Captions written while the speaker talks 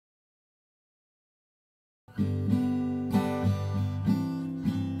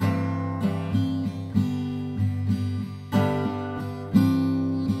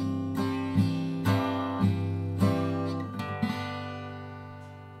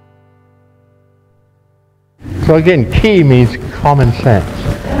So again, ki means common sense.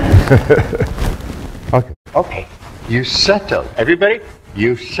 Okay. You settle. Everybody,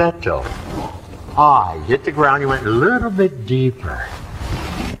 you settle. You hit the ground, you went a little bit deeper.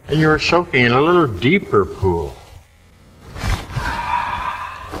 And you were soaking in a little deeper pool.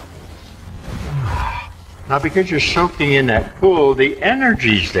 Now because you're soaking in that pool, the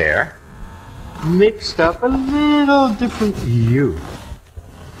energy's there, mixed up a little different you.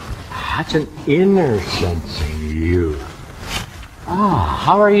 That's an inner sensing you.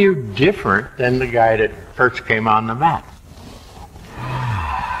 How are you different than the guy that first came on the mat?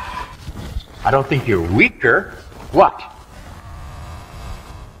 I don't think you're weaker. What?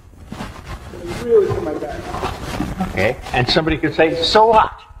 Okay, and somebody could say, so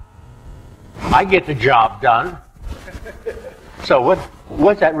what? I get the job done. So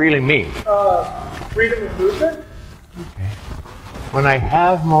what's that really mean? Freedom of movement? Okay. When I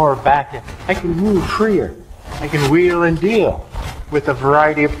have more back, I can move freer. I can wheel and deal with a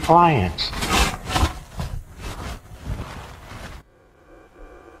variety of clients.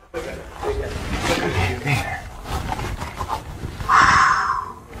 There.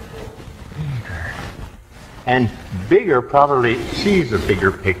 And bigger probably sees a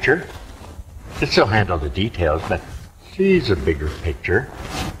bigger picture. It still handle the details, but sees a bigger picture.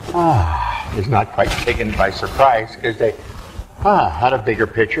 Is not quite taken by surprise because they had a bigger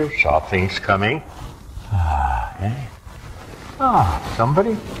picture, saw things coming. Okay.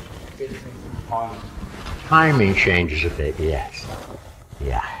 Somebody? Timing changes a bit, yes.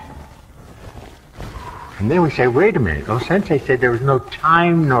 Yeah. And then we say, wait a minute. Sensei said there was no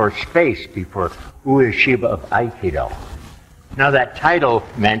time nor space before Ueshiba of Aikido. Now that title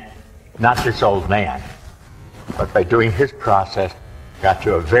meant not this old man, but by doing his process, got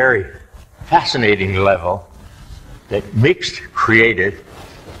to a very fascinating level that created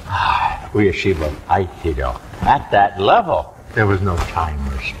Ueshiba of Aikido. At that level, there was no time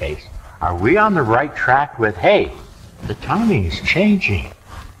or space. Are we on the right track with, hey, the timing is changing.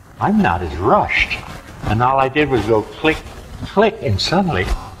 I'm not as rushed. And all I did was go click, click, and suddenly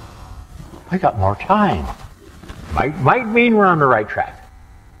I got more time. Might mean we're on the right track.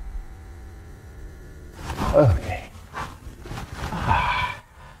 Okay.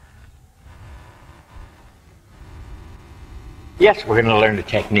 Yes, we're going to learn the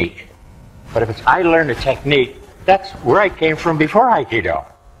technique. But if it's I learned a technique, that's where I came from before Aikido.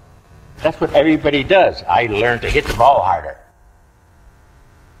 That's what everybody does. I learned to hit the ball harder.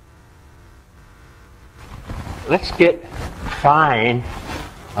 Let's find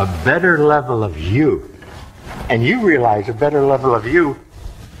a better level of you. And you realize a better level of you,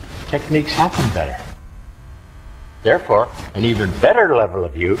 techniques happen better. Therefore, an even better level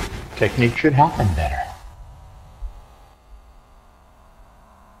of you, technique should happen better.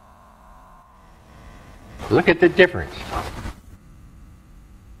 Look at the difference.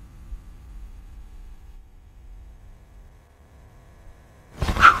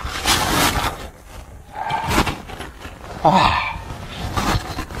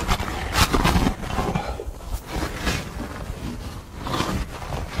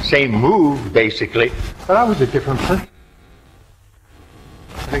 Same move, basically, but I was a different person.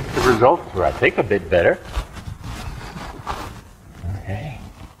 I think the results were, a bit better. Okay.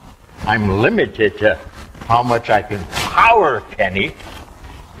 I'm limited to how much I can power Kenny.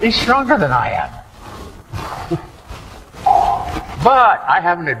 He's stronger than I am. But I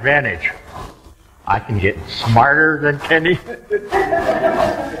have an advantage. I can get smarter than Kenny.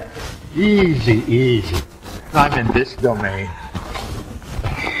 Easy. I'm in this domain.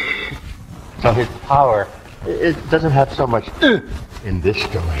 So his power, it doesn't have so much in this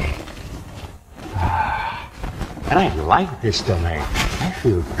domain. And I like this domain. I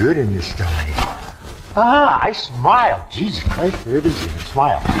feel good in this domain. I smile. Jesus Christ, there it is, you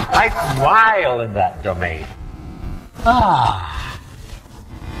smile. I smile in that domain.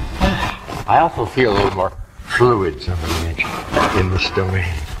 I also feel a little more fluid, somebody mentioned, in this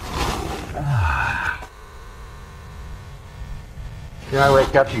domain. I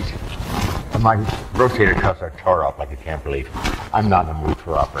wake up, my rotator cuffs are tore up like I can't believe. I'm not in the mood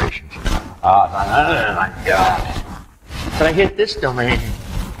for operations. My God. But I hit this domain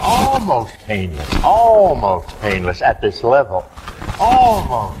almost painless at this level.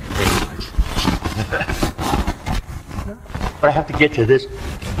 Almost painless. But I have to get to this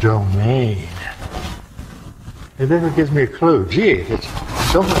domain. And then it gives me a clue. Gee, it's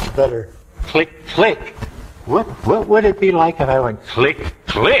so much better click, click What would it be like if I went click,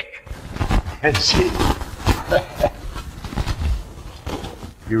 click, and see?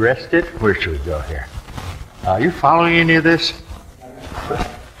 You rested? Where should we go here? Are you following any of this?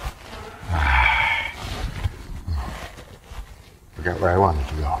 Forgot where I wanted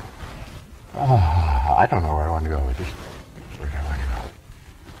to go. I don't know where I want to go. Where do I want to go?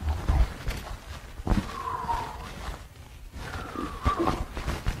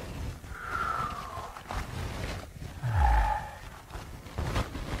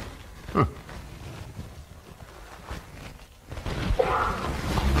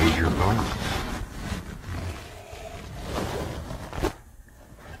 Major point.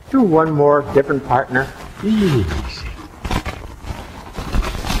 Do one more different partner. Easy.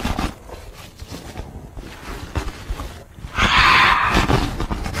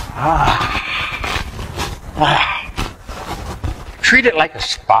 Treat it like a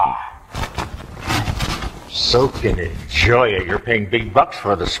spa. Soak in it, enjoy it. You're paying big bucks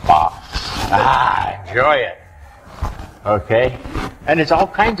for the spa. Enjoy it. Okay? And it's all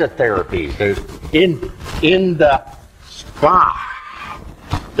kinds of therapies. There's in the spa.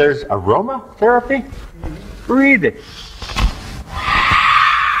 There's aromatherapy. Breathe it.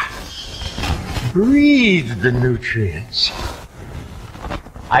 Breathe the nutrients.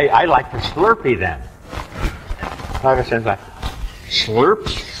 I like to slurpee them. Like I said, like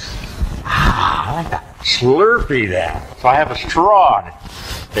slurpee. I like that. Slurpee them. So I have a straw and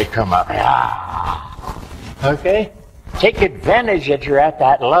they come up. Okay? Take advantage that you're at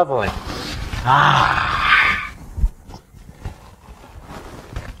that level and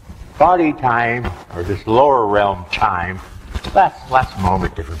body time, or this lower realm time, last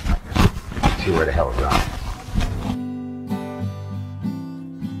moment different. See where the hell we're going.